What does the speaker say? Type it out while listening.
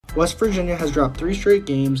West Virginia has dropped 3 straight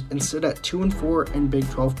games and sit at 2-4 in Big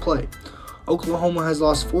 12 play. Oklahoma has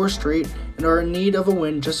lost 4 straight and are in need of a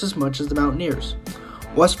win just as much as the Mountaineers.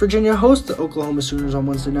 West Virginia hosts the Oklahoma Sooners on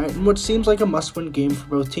Wednesday night in what seems like a must-win game for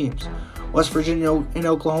both teams. West Virginia and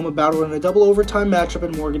Oklahoma battled in a double overtime matchup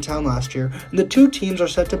in Morgantown last year, and the two teams are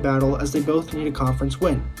set to battle as they both need a conference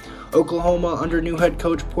win. Oklahoma, under new head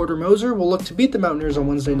coach Porter Moser, will look to beat the Mountaineers on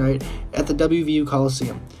Wednesday night at the WVU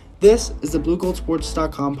Coliseum. This is the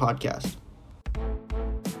BlueGoldSports.com podcast.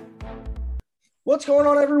 What's going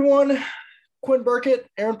on, everyone? Quinn Burkett,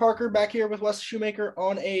 Aaron Parker back here with Wes Shoemaker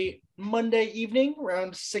on a Monday evening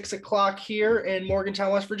around 6 o'clock here in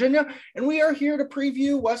Morgantown, West Virginia. And we are here to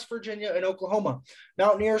preview West Virginia and Oklahoma.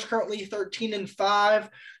 Mountaineers currently 13-5,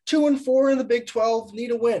 2-4 in the Big 12,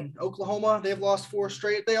 need a win. Oklahoma, they've lost 4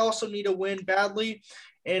 straight. They also need a win badly.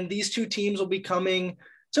 And these two teams will be coming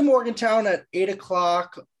to Morgantown at 8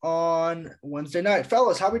 o'clock on Wednesday night.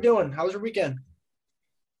 Fellas, how we doing? How was your weekend?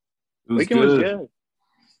 Weekend was good.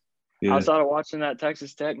 Yeah. Outside of watching that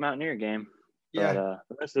Texas Tech Mountaineer game. Yeah.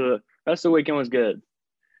 But the rest of the weekend was good.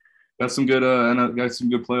 Got some good and got some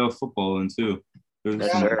good playoff football in too.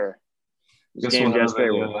 Yes, sir. Guess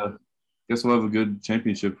we'll have a good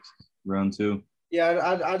championship round too.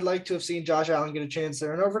 Yeah, I'd like to have seen Josh Allen get a chance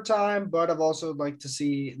there in overtime, but I've also like to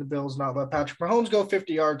see the Bills not let Patrick Mahomes go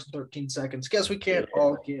 50 yards in 13 seconds. Guess we can't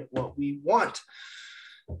all get what we want,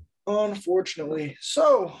 unfortunately.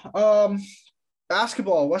 So,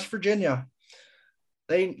 basketball, West Virginia.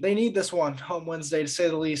 They need this one on Wednesday, to say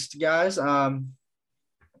the least, guys. 2-4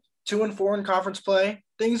 in conference play.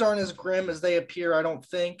 Things aren't as grim as they appear, I don't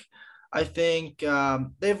think. I think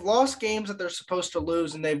they've lost games that they're supposed to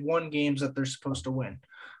lose, and they've won games that they're supposed to win.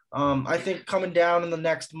 I think coming down in the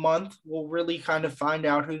next month, we'll really kind of find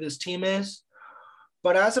out who this team is.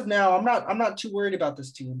 But as of now, I'm not too worried about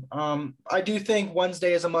this team. I do think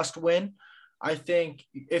Wednesday is a must-win. I think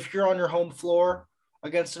if you're on your home floor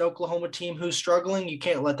against an Oklahoma team who's struggling, you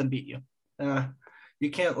can't let them beat you.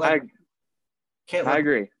 You can't let. I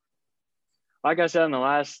agree. Like I said in the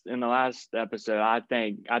last episode, I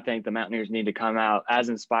think the Mountaineers need to come out as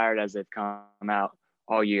inspired as they've come out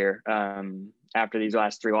all year. After these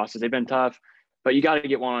last 3 losses, they've been tough, but you got to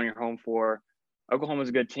get one on your home floor. Oklahoma's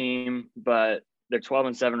a good team, but they're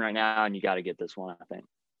 12-7 right now, and you got to get this one, I think.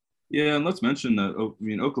 Yeah, and let's mention that,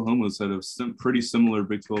 Oklahoma's had a pretty similar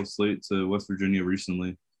Big 12 slate to West Virginia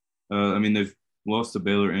recently. They've lost to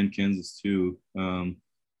Baylor and Kansas too. And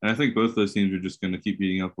I think both those teams are just going to keep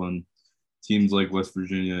beating up on teams like West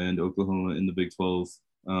Virginia and Oklahoma in the Big 12.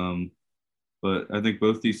 But I think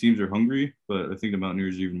both these teams are hungry, but I think the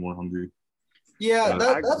Mountaineers are even more hungry. Yeah,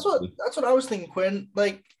 that's what I was thinking, Quinn.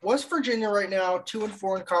 Like, West Virginia right now,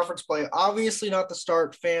 2-4 in conference play. Obviously not the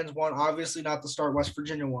start fans want. Obviously not the start West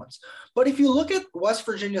Virginia wants. But if you look at West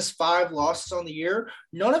Virginia's 5 losses on the year,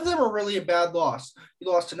 none of them are really a bad loss. You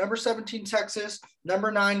lost to number 17 Texas,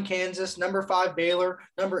 number 9 Kansas, number 5 Baylor,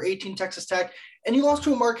 number 18 Texas Tech, and you lost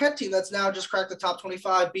to a Marquette team that's now just cracked the top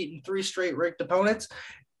 25, beaten 3 straight ranked opponents.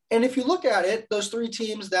 And if you look at it, those 3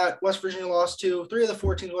 teams that West Virginia lost to, 3 of the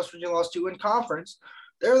 4 teams West Virginia lost to in conference,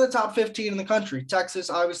 they're in the top 15 in the country. Texas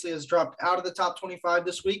obviously has dropped out of the top 25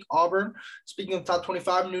 this week. Auburn, speaking of top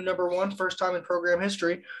 25, new number 1, first time in program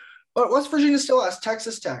history. But West Virginia still has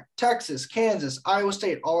Texas Tech, Texas, Kansas, Iowa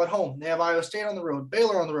State all at home. They have Iowa State on the road,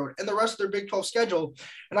 Baylor on the road, and the rest of their Big 12 schedule.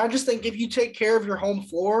 And I just think if you take care of your home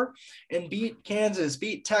floor and beat Kansas,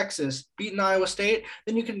 beat Texas, beat Iowa State,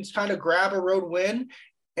 then you can kind of grab a road win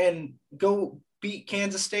and go beat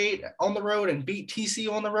Kansas State on the road and beat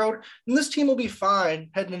TCU on the road, and this team will be fine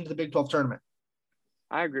heading into the Big 12 tournament.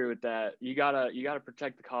 I agree with that. You gotta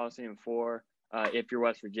protect the Coliseum floor. If you're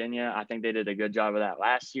West Virginia, I think they did a good job of that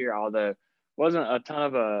last year, although wasn't a ton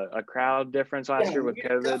of a crowd difference last year with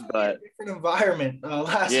COVID, but different environment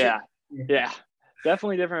last year. Yeah,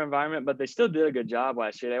 definitely different environment, but they still did a good job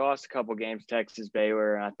last year. They lost a couple games, Texas,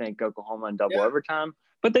 Baylor, and I think Oklahoma in double overtime.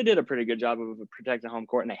 But they did a pretty good job of protecting home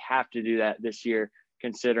court, and they have to do that this year,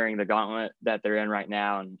 considering the gauntlet that they're in right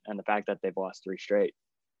now and the fact that they've lost 3 straight.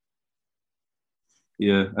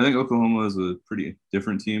 Yeah, I think Oklahoma is a pretty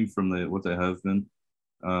different team from what they have been.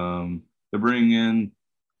 They're bringing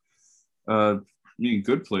in,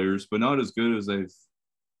 good players, but not as good as they've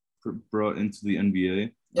brought into the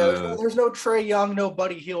NBA. Yeah, there's no Trae Young, no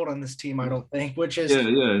Buddy Hield on this team, I don't think, which is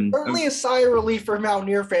certainly a sigh of relief for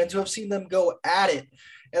Mountaineer fans who have seen them go at it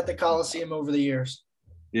at the Coliseum over the years.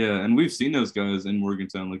 Yeah, and we've seen those guys in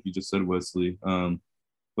Morgantown, like you just said, Wesley.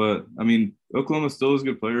 But Oklahoma still has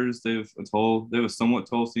good players. They have a somewhat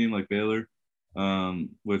tall team like Baylor,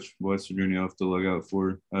 which West Virginia have to look out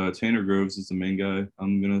for. Tanner Groves is the main guy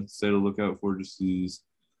I'm gonna say to look out for. Just he's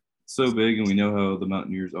so big, and we know how the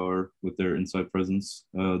Mountaineers are with their inside presence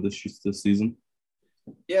this season.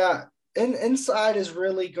 Yeah, and inside is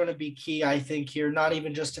really going to be key, I think, here, not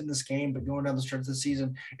even just in this game, but going down the stretch of the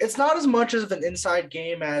season. It's not as much of an inside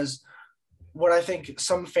game as what I think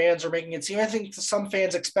some fans are making it seem. I think some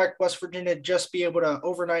fans expect West Virginia to just be able to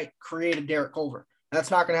overnight create a Derek Culver.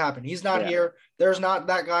 That's not going to happen. He's not here. There's not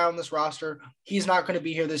that guy on this roster. He's not going to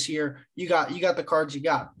be here this year. You got the cards you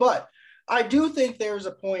got. But I do think there's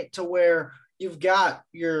a point to where you've got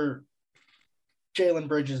your Jalen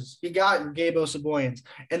Bridges, you got your Gabe Osaboyans,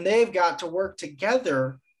 and they've got to work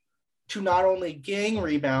together to not only gang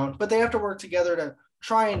rebound, but they have to work together to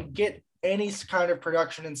try and get any kind of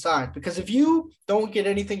production inside. Because if you don't get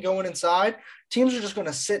anything going inside, teams are just going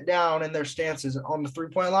to sit down in their stances on the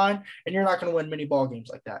three-point line, and you're not going to win many ball games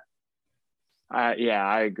like that. Yeah,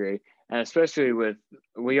 I agree. And especially with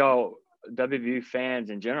WVU fans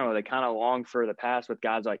in general, they kind of long for the past with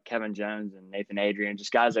guys like Kevin Jones and Nathan Adrian,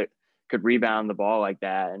 just guys that could rebound the ball like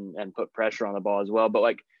that and put pressure on the ball as well. But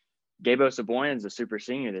like Gabe Osaboyan's a super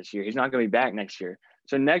senior this year. He's not going to be back next year.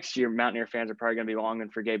 So next year, Mountaineer fans are probably going to be longing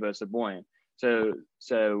for Gabe Osaboyan. So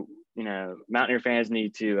Mountaineer fans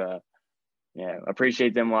need to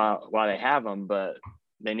appreciate them while they have them, but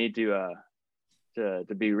they need to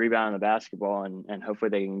be rebounding the basketball, and hopefully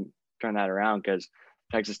they can turn that around, because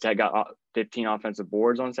Texas Tech got 15 offensive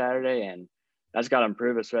boards on Saturday, and that's got to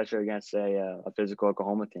improve, especially against a physical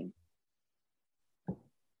Oklahoma team.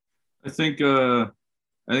 I think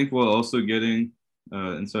while also getting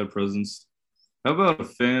inside presence, how about a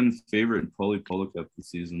fan favorite, Paulie Polikup this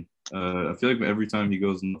season? I feel like every time he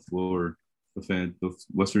goes on the floor, the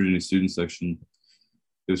West Virginia student section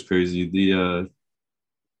goes crazy.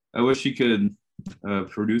 I wish he could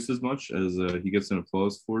produce as much as he gets an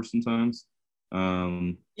applause for sometimes.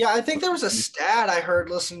 Yeah, I think there was a stat I heard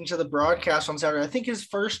listening to the broadcast on Saturday. I think his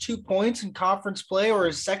first 2 points in conference play, or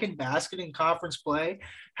his second basket in conference play,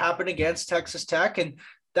 happened against Texas Tech. And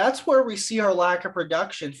that's where we see our lack of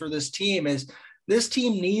production for this team. Is this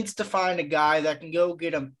team needs to find a guy that can go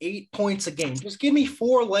get them 8 points a game. Just give me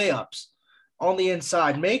 4 layups on the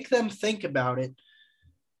inside. Make them think about it.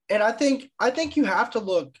 And I think you have to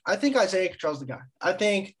look. I think Isaiah Cottrell's the guy. I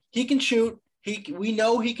think he can shoot. We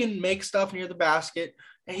know he can make stuff near the basket.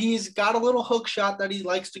 And he's got a little hook shot that he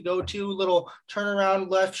likes to go to, little turnaround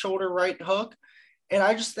left shoulder, right hook. And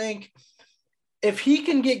I just think if he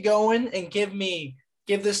can get going and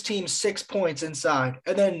give this team 6 points inside,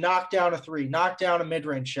 and then knock down a 3, knock down a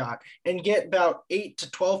mid-range shot, and get about 8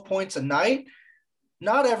 to 12 points a night,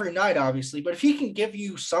 not every night, obviously, but if he can give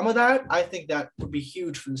you some of that, I think that would be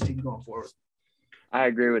huge for this team going forward. I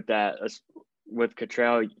agree with that. With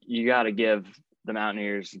Cottrell, you got to give the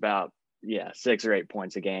Mountaineers about 6 or 8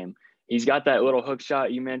 points a game. He's got that little hook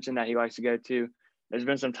shot you mentioned that he likes to go to. There's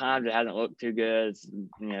been some times it hasn't looked too good. It's,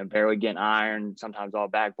 barely getting iron, sometimes all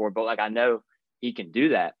backboard. But, I know he can do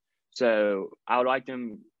that. So I would like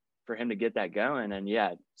for him to get that going.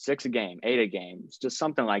 And, 6 a game, 8 a game. It's just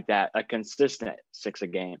something like that, a consistent 6 a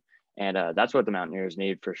game. And that's what the Mountaineers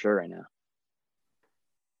need for sure right now.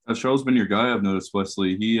 Charles been your guy, I've noticed,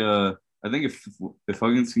 Wesley. He I think if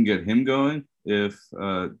Huggins can get him going, if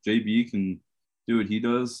JB can do what he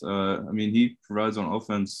does, he provides on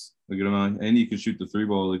offense a good amount, and he can shoot the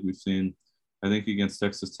 3-ball like we've seen, I think, against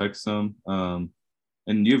Texas Tech some.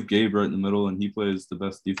 And you have Gabe right in the middle, and he plays the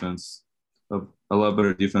best defense, a lot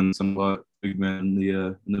better defense than a lot of big men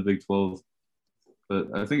in the Big 12.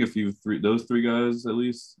 But I think if those 3 guys at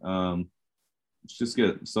least, just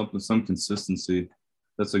get some consistency.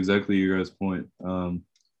 That's exactly your guys' point.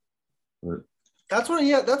 But that's what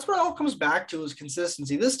it all comes back to, is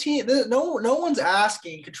consistency. This team, no one's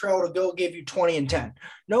asking Cottrell to go give you 20 and 10.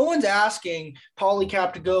 No one's asking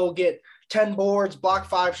Polycap to go get 10 boards, block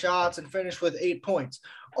 5 shots, and finish with 8 points.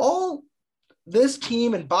 All this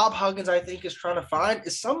team and Bob Huggins, I think, is trying to find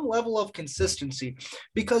is some level of consistency,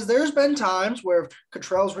 because there's been times where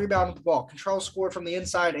Cottrell's rebounded the ball. Cottrell scored from the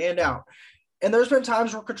inside and out. And there's been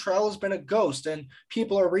times where Cottrell has been a ghost and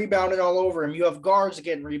people are rebounding all over him. You have guards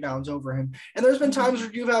getting rebounds over him. And there's been times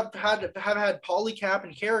where you have had Polycap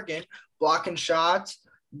and Kerrigan blocking shots,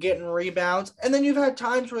 getting rebounds. And then you've had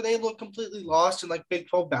times where they look completely lost, and like Big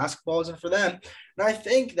 12 basketball isn't for them. And I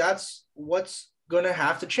think that's what's going to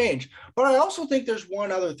have to change. But I also think there's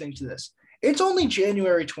one other thing to this. It's only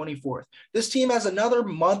January 24th. This team has another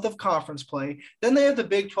month of conference play. Then they have the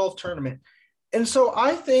Big 12 tournament. And so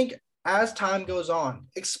I think as time goes on,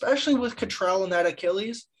 especially with Cottrell and that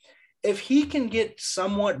Achilles, if he can get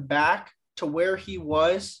somewhat back to where he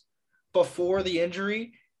was before the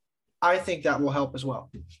injury, I think that will help as well.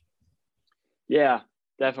 Yeah,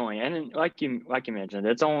 Definitely. And like you mentioned,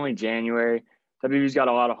 it's only January. WVU's got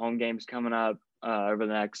a lot of home games coming up over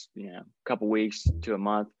the next, couple weeks to a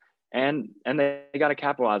month. And they got to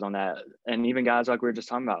capitalize on that. And even guys like we were just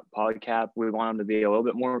talking about, Polycap, we want him to be a little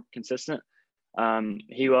bit more consistent.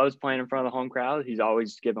 He loves playing in front of the home crowd. He's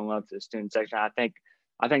always giving love to the student section. I think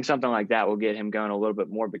something like that will get him going a little bit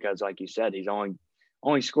more because, like you said, he's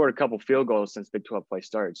only scored a couple field goals since Big 12 play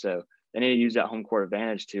started. So they need to use that home court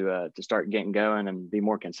advantage to start getting going and be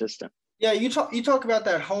more consistent. Yeah, you talk about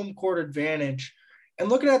that home court advantage. And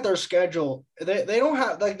looking at their schedule, they don't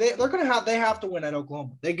have they have to win at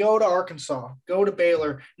Oklahoma. They go to Arkansas, go to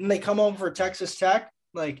Baylor, and they come home for Texas Tech.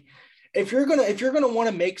 Like, if you're gonna want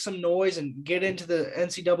to make some noise and get into the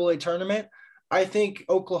NCAA tournament, I think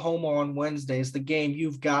Oklahoma on Wednesday is the game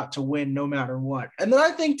you've got to win no matter what. And then I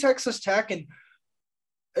think Texas Tech and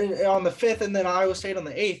on the 5th, and then Iowa State on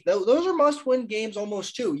the 8th. Those are must-win games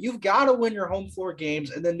almost too. You've got to win your home floor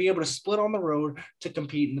games and then be able to split on the road to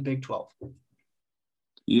compete in the Big 12.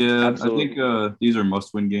 Yeah, absolutely. I think these are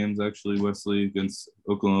must-win games, actually, Wesley, against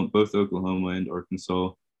Oklahoma, both Oklahoma and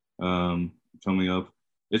Arkansas coming up.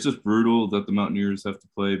 It's just brutal that the Mountaineers have to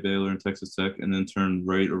play Baylor and Texas Tech and then turn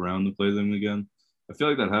right around to play them again. I feel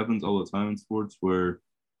like that happens all the time in sports where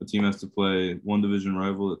a team has to play one division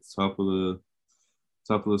rival at the top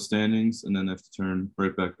of the standings and then have to turn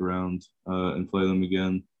right back around and play them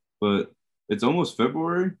again. But it's almost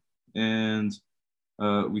February, and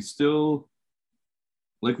we still –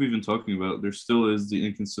 like we've been talking about, there still is the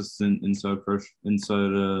inconsistent inside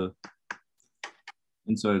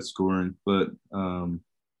scoring. But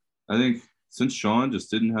I think since Sean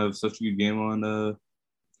just didn't have such a good game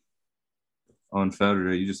on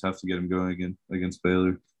Saturday, you just have to get him going again against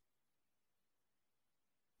Baylor.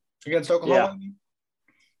 Against Oklahoma?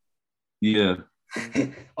 Yeah.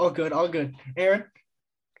 All good. Aaron?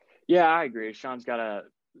 Yeah, I agree. Sean's got to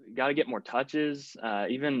get more touches.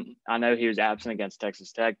 Even I know he was absent against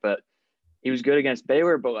Texas Tech, but he was good against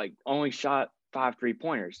Baylor, but only shot 5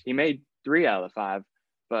 3-pointers. He made 3 out of the 5,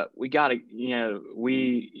 but we got to,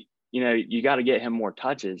 you got to get him more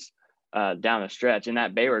touches down the stretch. In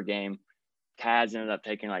that Baylor game, Taz ended up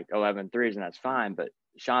taking 11 threes, and that's fine, but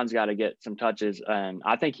Sean's got to get some touches, and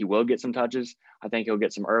I think he will get some touches. I think he'll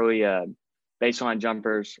get some early baseline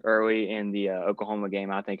jumpers early in the Oklahoma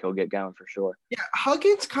game. I think he'll get going for sure. Yeah,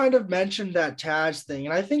 Huggins kind of mentioned that Taz thing,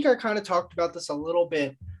 and I think I kind of talked about this a little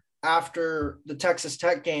bit after the Texas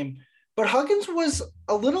Tech game, but Huggins was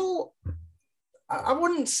a little, I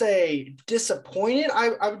wouldn't say disappointed.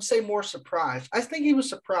 I would say more surprised. I think he was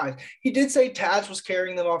surprised. He did say Taz was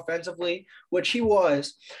carrying them offensively, which he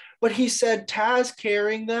was, but he said Taz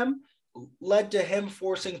carrying them led to him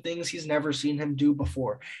forcing things he's never seen him do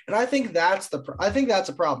before. And I think that's a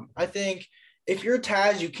problem. I think if you're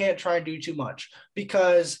Taz, you can't try and do too much,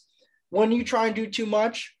 because when you try and do too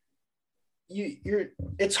much,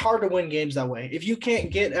 it's hard to win games that way. If you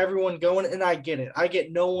can't get everyone going, and I get it. I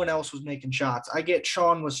get no one else was making shots. I get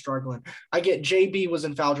Sean was struggling. I get JB was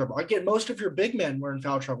in foul trouble. I get most of your big men were in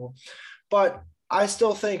foul trouble. But I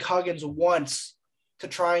still think Huggins wants to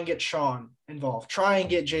try and get Sean involved, try and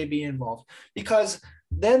get JB involved, because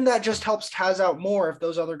then that just helps Taz out more if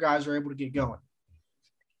those other guys are able to get going.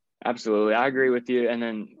 Absolutely. I agree with you. And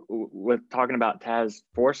then with talking about Taz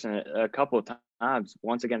forcing it a couple of times,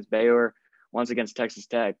 once against Baylor, once against Texas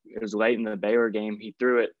Tech, it was late in the Baylor game. He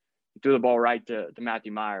threw the ball right to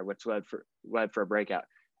Matthew Meyer, which led for a breakout.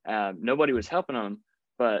 Nobody was helping him,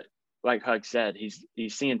 but like Hug said, he's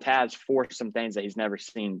seeing Taz force some things that he's never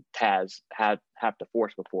seen Taz have to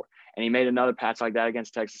force before. And he made another pass like that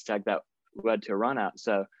against Texas Tech that led to a run out.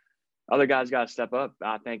 So other guys got to step up.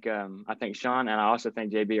 I think Sean and I also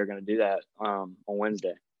think JB are going to do that on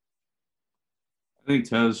Wednesday. I think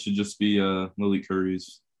Taz should just be Lily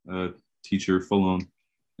Curry's teacher full on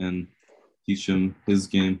and teach him his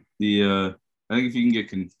game. I think if you can get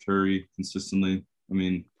Curry consistently, I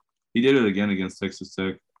mean, he did it again against Texas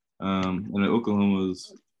Tech. And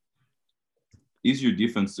Oklahoma's easier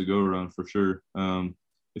defense to go around for sure.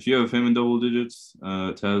 If you have him in double digits,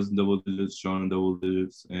 Taz in double digits, Sean in double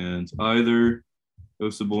digits, and either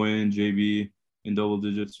Osaboy and JB in double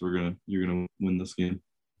digits, you're gonna win this game.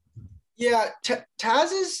 Yeah,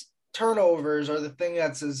 Taz's turnovers are the thing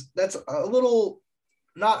that's a little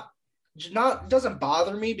not doesn't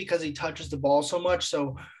bother me because he touches the ball so much.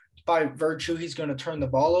 So by virtue, he's going to turn the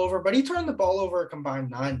ball over, but he turned the ball over a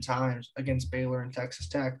combined 9 times against Baylor and Texas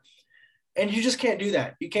Tech. And you just can't do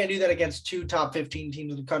that. You can't do that against 2 top 15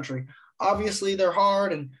 teams in the country. Obviously, they're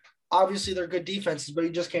hard, and obviously they're good defenses, but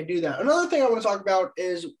you just can't do that. Another thing I want to talk about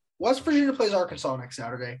is West Virginia plays Arkansas next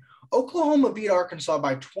Saturday. Oklahoma beat Arkansas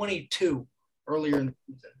by 22 earlier in the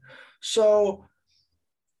season. So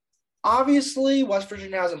obviously West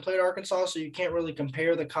Virginia hasn't played Arkansas, so you can't really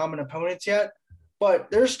compare the common opponents yet. But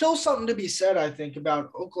there's still something to be said, I think,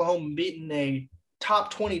 about Oklahoma beating a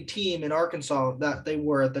top 20 team in Arkansas that they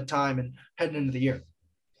were at the time and heading into the year.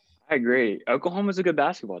 I agree. Oklahoma's a good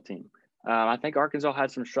basketball team. I think Arkansas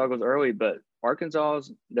had some struggles early, but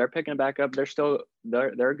they're picking it back up.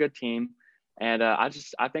 They're a good team, and I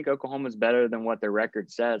think Oklahoma's better than what their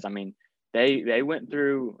record says. I mean, they went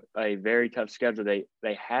through a very tough schedule. They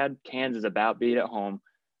had Kansas about beat at home,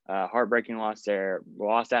 heartbreaking loss there.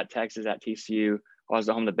 Lost at Texas, at TCU, lost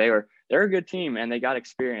at home to Baylor. They're a good team, and they got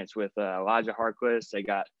experience with Elijah Harkless. They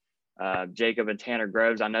got Jacob and Tanner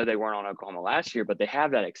Groves. I know they weren't on Oklahoma last year, but they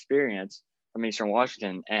have that experience from Eastern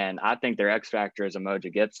Washington, and I think their X factor is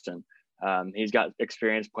Umoja Gibson. He's got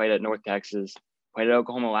experience, played at North Texas, played at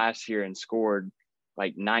Oklahoma last year, and scored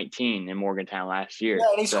like 19 in Morgantown last year. Yeah,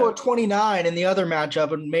 and he scored 29 in the other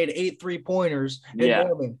matchup and made 8 3-pointers in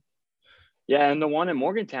Morgan. Yeah, and the one in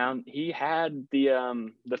Morgantown, he had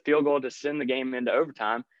the field goal to send the game into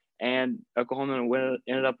overtime, and Oklahoma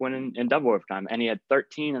ended up winning in double overtime, and he had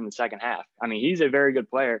 13 in the second half. I mean, he's a very good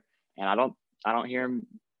player, and I don't hear him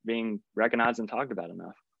being recognized and talked about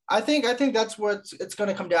enough. I think that's what it's going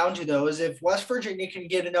to come down to, though, is if West Virginia can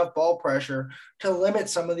get enough ball pressure to limit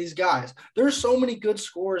some of these guys. There's so many good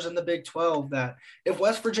scorers in the Big 12 that if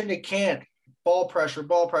West Virginia can't ball pressure,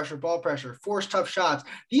 force tough shots,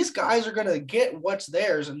 these guys are going to get what's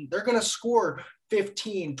theirs, and they're going to score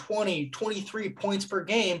 15, 20, 23 points per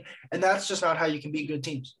game, and that's just not how you can beat good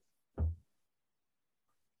teams.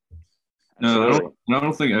 No, I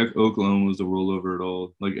don't think Oklahoma was a rollover at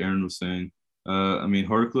all, like Aaron was saying. I mean,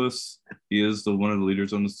 Harkless, he is one of the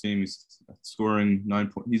leaders on this team. He's scoring 9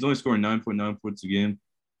 points. He's only scoring 9.9 points a game.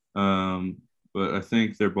 But I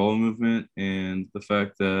think their ball movement and the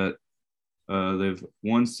fact that they've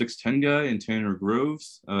won 6'10" guy in Tanner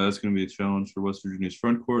Groves, that's going to be a challenge for West Virginia's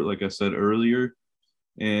front court, like I said earlier.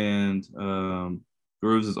 And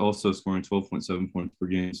Groves is also scoring 12.7 points per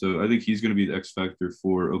game. So I think he's going to be the X factor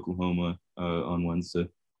for Oklahoma on Wednesday.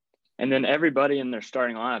 And then everybody in their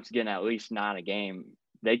starting lineups getting at least 9 a game.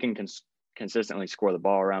 They can consistently score the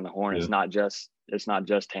ball around the horn. Yeah. It's not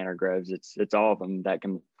just Tanner Groves. It's all of them that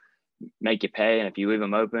can make you pay. And if you leave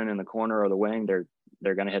them open in the corner or the wing,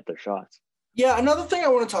 they're going to hit their shots. Yeah, another thing I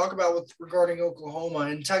want to talk about regarding Oklahoma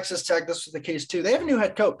and Texas Tech, this was the case too. They have a new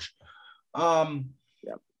head coach. And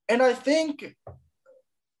I think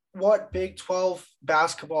what Big 12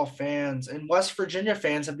 basketball fans and West Virginia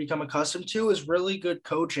fans have become accustomed to is really good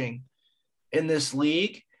coaching in this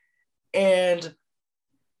league. And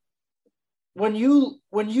when you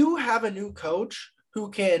have a new coach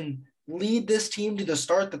who can lead this team to the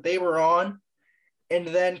start that they were on and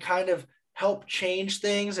then kind of help change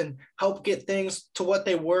things and help get things to what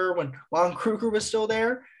they were when Lon Kruger was still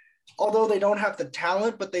there, although they don't have the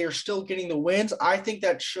talent, but they are still getting the wins, I think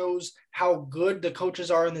that shows how good the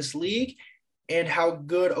coaches are in this league and how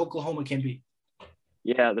good Oklahoma can be.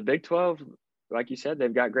 Yeah, the Big 12, like you said,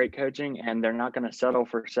 they've got great coaching, and they're not going to settle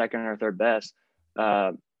for second or third best.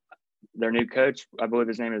 Their new coach, I believe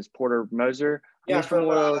his name is Porter Moser. Yeah,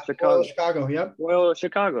 from Chicago. Yep. Well,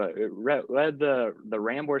 Chicago. It led the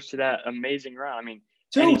Ramblers to that amazing run. I mean,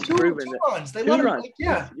 two runs. They led runs.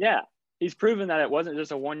 Yeah. He's proven that it wasn't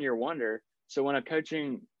just a one-year wonder. So when a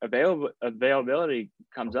coaching availability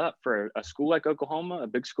comes up for a school like Oklahoma, a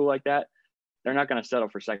big school like that, they're not going to settle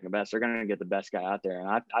for second best. They're going to get the best guy out there. And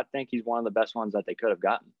I think he's one of the best ones that they could have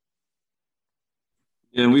gotten.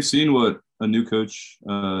 Yeah, and we've seen what a new coach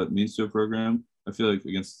means to a program. I feel like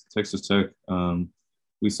against Texas Tech,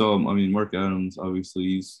 we saw, Mark Adams,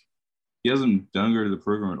 obviously, he hasn't downgraded the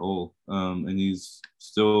program at all. And he's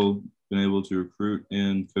still been able to recruit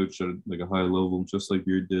and coach at like a high level, just like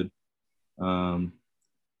Beard did.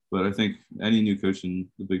 But I think any new coach in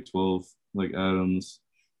the Big 12, like Adams,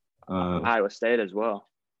 Iowa State as well.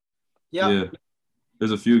 Yeah,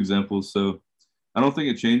 there's a few examples. So I don't think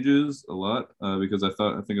it changes a lot because I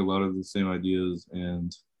think a lot of the same ideas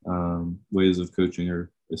and ways of coaching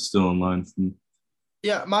is still in line.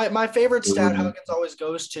 Yeah, my favorite stat Huggins always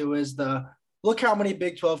goes to is look how many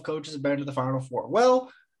Big 12 coaches have been to the Final Four.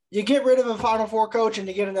 Well, you get rid of a Final Four coach and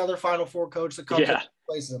you get another Final Four coach that comes and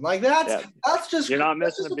replaces him. Like that's just you're not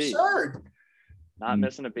missing a beat. Absurd. Not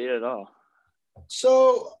missing a beat at all.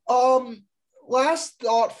 So, last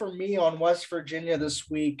thought for me on West Virginia this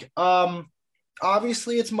week.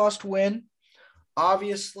 Obviously, it's must win.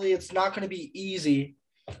 Obviously, it's not going to be easy,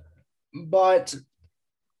 but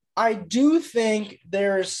I do think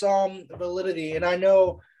there is some validity, and I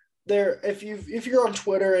know if you're on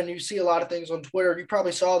Twitter and you see a lot of things on Twitter, you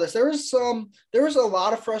probably saw this. There was a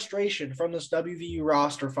lot of frustration from this WVU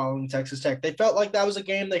roster following Texas Tech. They felt like that was a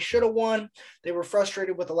game they should have won. They were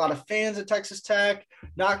frustrated with a lot of fans at Texas Tech.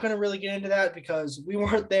 Not going to really get into that because we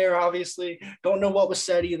weren't there, obviously. Don't know what was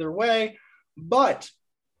said either way. But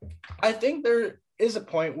I think there is a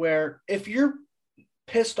point where if you're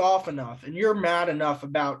pissed off enough and you're mad enough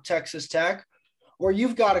about Texas Tech, where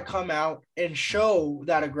you've got to come out and show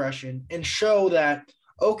that aggression and show that,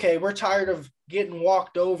 okay, we're tired of getting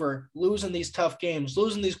walked over, losing these tough games,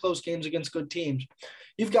 losing these close games against good teams.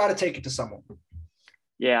 You've got to take it to someone.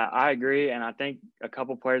 Yeah, I agree. And I think a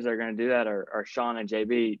couple players that are going to do that are Sean and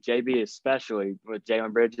JB. JB especially with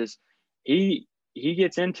Jalen Bridges. He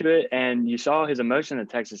gets into it, and you saw his emotion in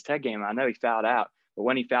the Texas Tech game. I know he fouled out, but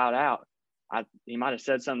when he fouled out, he might have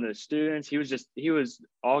said something to the students. He was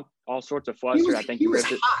all sorts of flustered. I think he was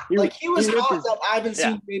hot. He was hot that I haven't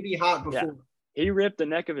seen maybe hot before. Yeah. He ripped the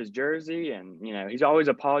neck of his jersey, and he's always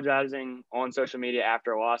apologizing on social media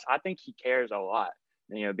after a loss. I think he cares a lot.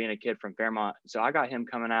 Being a kid from Fairmont, so I got him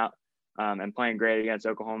coming out and playing great against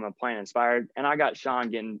Oklahoma, playing inspired, and I got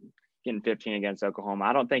Sean getting 15 against Oklahoma.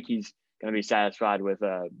 I don't think he's going to be satisfied with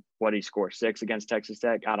what he scored 6 against Texas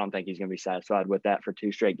Tech. I don't think he's going to be satisfied with that for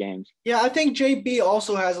 2 straight games. Yeah, I think JB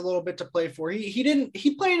also has a little bit to play for.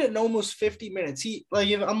 He played in almost 50 minutes.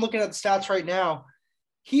 I'm looking at the stats right now.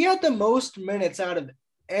 He had the most minutes out of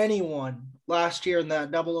anyone last year in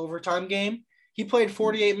that double overtime game. He played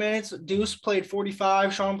 48 minutes. Deuce played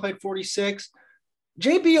 45. Sean played 46.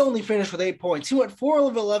 JB only finished with 8 points. He went 4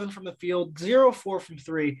 of 11 from the field, 0-4 from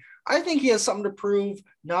 3. I think he has something to prove,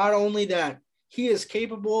 not only that he is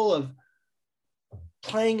capable of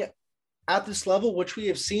playing at this level, which we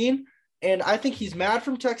have seen, and I think he's mad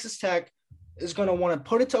from Texas Tech, is going to want to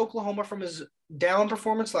put it to Oklahoma from his down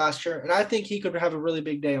performance last year, and I think he could have a really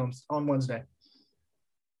big day on Wednesday.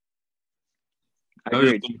 I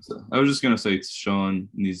was just gonna say Sean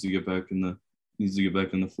needs to get back in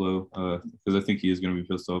the flow because I think he is gonna be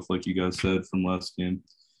pissed off, like you guys said from last game.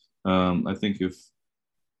 I think if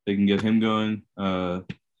they can get him going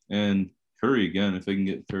and Curry again, if they can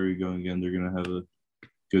get Curry going again, they're gonna have a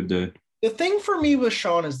good day. The thing for me with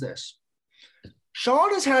Sean is this: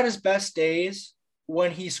 Sean has had his best days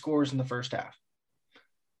when he scores in the first half.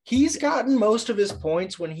 He's gotten most of his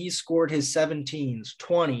points when he scored his 17s,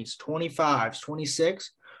 20s, 25s,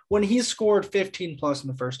 26, when he scored 15 plus in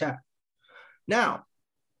the first half. Now,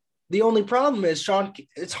 the only problem is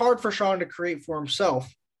it's hard for Sean to create for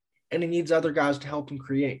himself, and he needs other guys to help him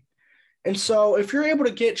create. And so if you're able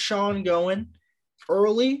to get Sean going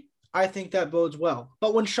early, I think that bodes well.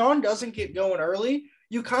 But when Sean doesn't get going early,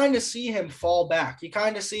 you kind of see him fall back. You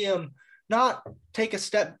kind of see him not take a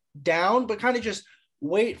step down, but kind of just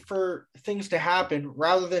wait for things to happen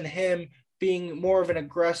rather than him being more of an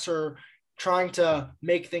aggressor, trying to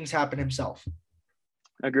make things happen himself.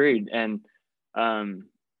 Agreed. And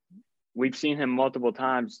we've seen him multiple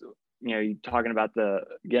times, you're talking about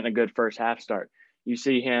getting a good first half start. You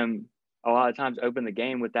see him a lot of times open the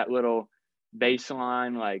game with that little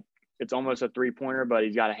baseline, like it's almost a 3-pointer, but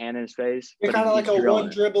he's got a hand in his face. It's kind of like a one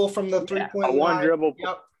dribble from the 3-point line. One dribble.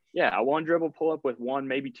 Yep. Yeah, a one dribble pull up with one,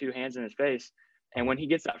 maybe 2 hands in his face. And when he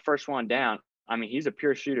gets that first one down, I mean, he's a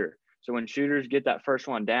pure shooter. So when shooters get that first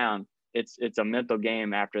one down, it's a mental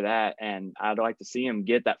game after that. And I'd like to see him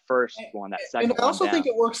get that first one, that second one. And I also think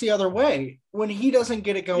it works the other way when he doesn't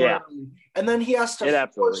get it going early. And then he has to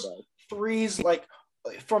force threes like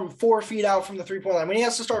from 4 feet out from the 3-point line. When he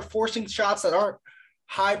has to start forcing shots that aren't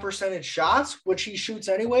high percentage shots, which he shoots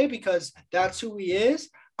anyway because that's who he is,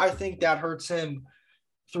 I think that hurts him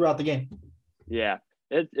throughout the game. Yeah.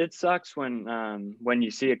 It sucks when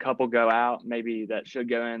you see a couple go out, maybe that should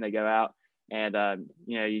go in, they go out, and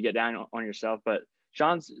you get down on yourself. But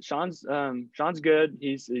Sean's good.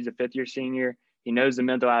 He's a 5th-year senior. He knows the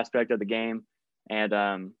mental aspect of the game,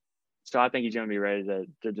 and so I think he's going to be ready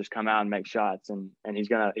to just come out and make shots, and he's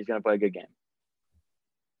gonna play a good game.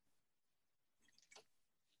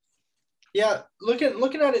 Yeah,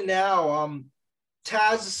 looking at it now,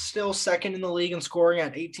 Taz is still second in the league in scoring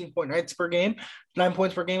at 9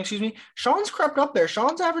 points per game, excuse me. Sean's crept up there.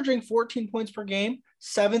 Sean's averaging 14 points per game,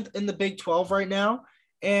 7th in the Big 12 right now.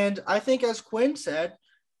 And I think, as Quinn said,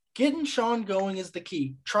 getting Sean going is the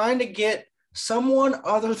key. Trying to get someone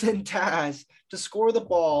other than Taz to score the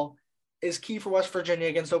ball is key for West Virginia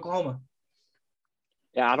against Oklahoma.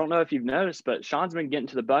 Yeah, I don't know if you've noticed, but Sean's been getting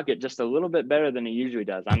to the bucket just a little bit better than he usually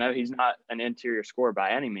does. I know he's not an interior scorer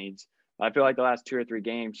by any means. I feel like the last 2 or 3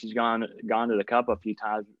 games, he's gone to the cup a few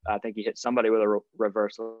times. I think he hit somebody with a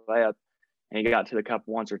reverse layup, and he got to the cup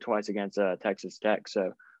once or twice against Texas Tech.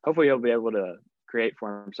 So hopefully he'll be able to create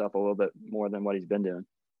for himself a little bit more than what he's been doing.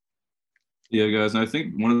 Yeah, guys, and I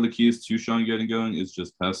think one of the keys to Sean getting going is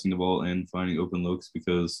just passing the ball and finding open looks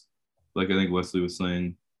because, like I think Wesley was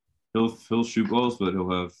saying, he'll shoot balls, but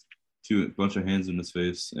he'll have a bunch of hands in his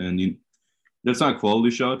face, and that's not quality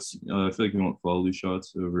shots. I feel like you want quality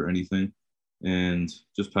shots over anything, and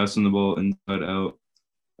just passing the ball inside out,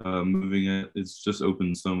 moving it, it's just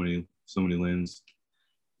opened so many lanes.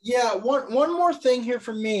 Yeah, one more thing here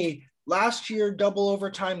for me. Last year, double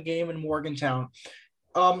overtime game in Morgantown.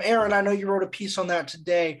 Aaron, I know you wrote a piece on that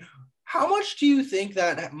today. How much do you think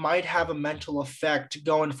that might have a mental effect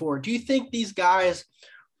going forward? Do you think these guys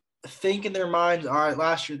think in their minds, all right,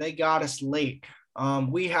 last year they got us late.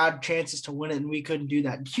 We had chances to win it and we couldn't do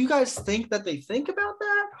that. Do you guys think that they think about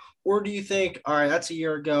that? Or do you think, all right, that's a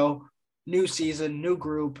year ago, new season, new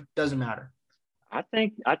group, doesn't matter? I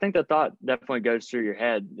think the thought definitely goes through your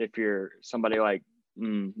head if you're somebody like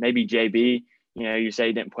maybe JB. You say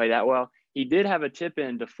he didn't play that well. He did have a tip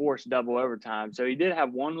in to force double overtime, so he did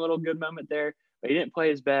have one little good moment there, but he didn't play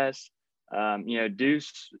his best.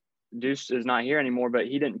 Deuce is not here anymore, but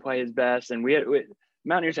he didn't play his best, and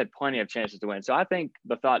Mountaineers had plenty of chances to win. So I think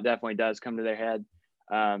the thought definitely does come to their head.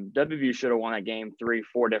 WVU should have won that game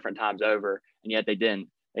 3-4 different times over, and yet they didn't.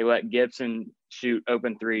 They let Gibson shoot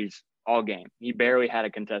open threes all game. He barely had a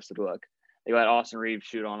contested look. They let Austin Reeves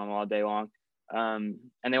shoot on him all day long. And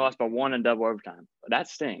they lost by 1 in double overtime. That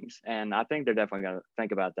stings, and I think they're definitely going to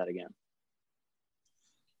think about that again.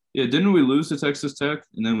 Yeah, didn't we lose to Texas Tech,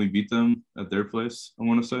 and then we beat them at their place, I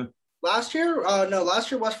want to say? Last year? No,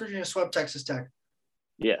 last year West Virginia swept Texas Tech.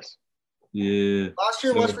 Yes. Yeah. Last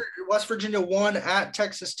year West Virginia won at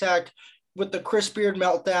Texas Tech with the Chris Beard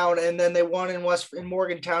meltdown, and then they won in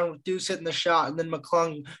Morgantown with Deuce hitting the shot, and then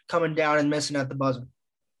McClung coming down and missing at the buzzer.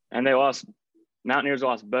 And Mountaineers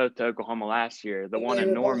lost both to Oklahoma last year. The one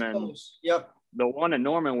in Norman. Yep. The one in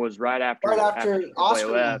Norman was right after Oscar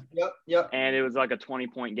left. Yep. And it was like a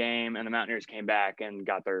 20-point game, and the Mountaineers came back and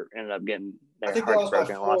ended up getting their hearts broken. I think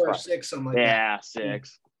they lost by 4 or 6, something like that. Yeah,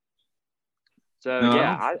 6. So,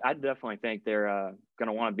 I definitely think they're going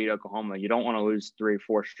to want to beat Oklahoma. You don't want to lose 3 or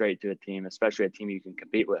 4 straight to a team, especially a team you can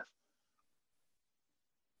compete with.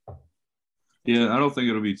 Yeah, I don't think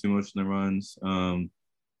it'll be too much in their minds.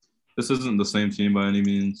 This isn't the same team by any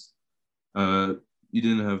means. You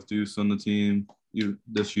didn't have Deuce on the team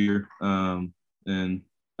this year. And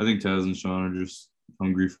I think Taz and Sean are just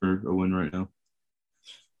hungry for a win right now.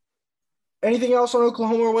 Anything else on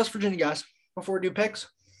Oklahoma or West Virginia, guys, before we do picks?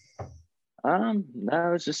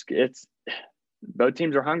 No, it's both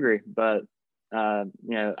teams are hungry, but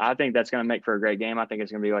I think that's going to make for a great game. I think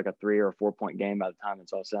it's going to be like a 3 or 4 point game by the time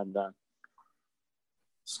it's all said and done.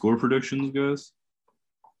 Score predictions, guys?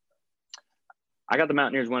 I got the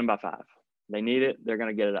Mountaineers winning by 5. They need it. They're going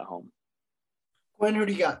to get it at home. Quinn, who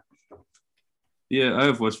do you got? Yeah, I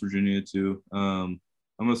have West Virginia too. I'm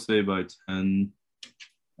going to say by 10,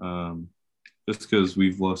 just because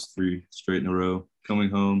we've lost 3 straight in a row coming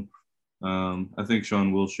home. I think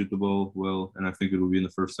Sean will shoot the ball well, and I think it will be in the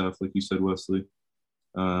first half, like you said, Wesley.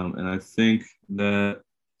 And I think that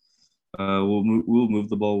we'll move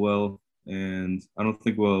the ball well, and I don't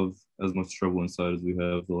think we'll have as much trouble inside as we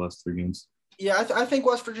have the last 3 games. Yeah, I think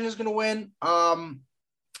West Virginia is going to win.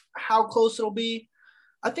 How close it'll be?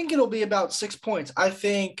 I think it'll be about 6 points. I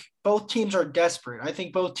think both teams are desperate. I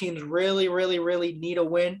think both teams really, really, really need a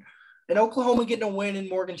win. And Oklahoma getting a win in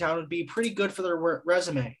Morgantown would be pretty good for their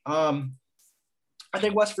resume. I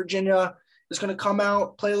think West Virginia is going to come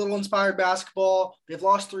out, play a little inspired basketball. They've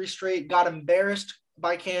lost 3 straight, got embarrassed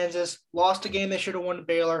by Kansas, lost a game they should have won to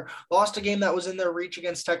Baylor, lost a game that was in their reach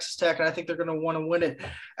against Texas Tech, and I think they're going to want to win it.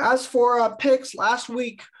 As for picks, last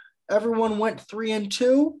week everyone went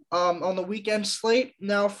 3-2 on the weekend slate.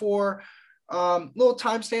 Now for little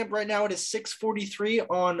timestamp right now, it is 6:43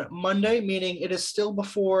 on Monday, meaning it is still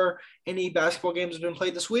before any basketball games have been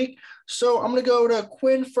played this week. So I'm going to go to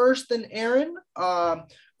Quinn first, then Aaron.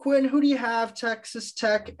 Quinn, who do you have Texas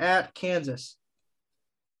Tech at Kansas?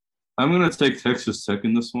 I'm going to take Texas Tech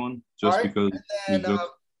in this one, just right, because we just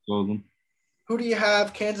saw them. Who do you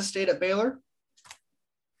have Kansas State at Baylor?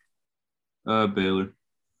 Baylor.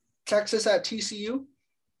 Texas at TCU?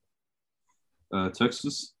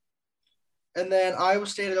 Texas. And then Iowa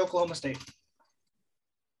State at Oklahoma State.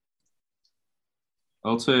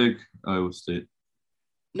 I'll take Iowa State.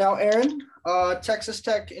 Now, Aaron, Texas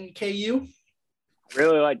Tech and KU.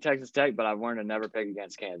 Really like Texas Tech, but I've learned to never pick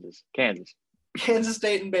against Kansas. Kansas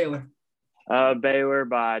State and Baylor. Baylor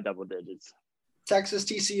by double digits. Texas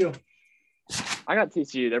TCU. I got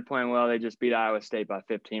TCU. They're playing well. They just beat Iowa State by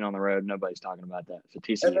 15 on the road. Nobody's talking about that. So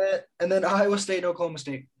TCU. And then Iowa State and Oklahoma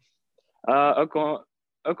State.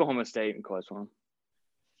 Oklahoma State in close one.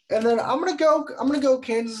 And then I'm gonna go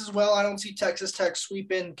Kansas as well. I don't see Texas Tech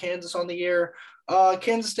sweeping Kansas on the year.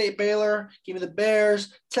 Kansas State Baylor, give me the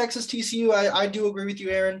Bears. Texas TCU, I do agree with you,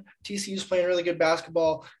 Aaron. TCU's playing really good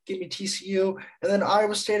basketball. Give me TCU. And then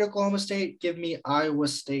Iowa State, Oklahoma State, give me Iowa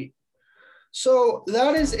State. So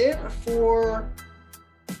that is it for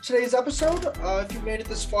today's episode. If you made it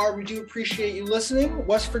this far, we do appreciate you listening.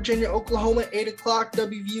 West Virginia, Oklahoma, 8 o'clock,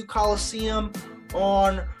 WVU Coliseum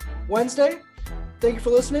on Wednesday. Thank you for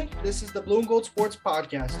listening. This is the Blue and Gold Sports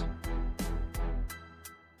Podcast.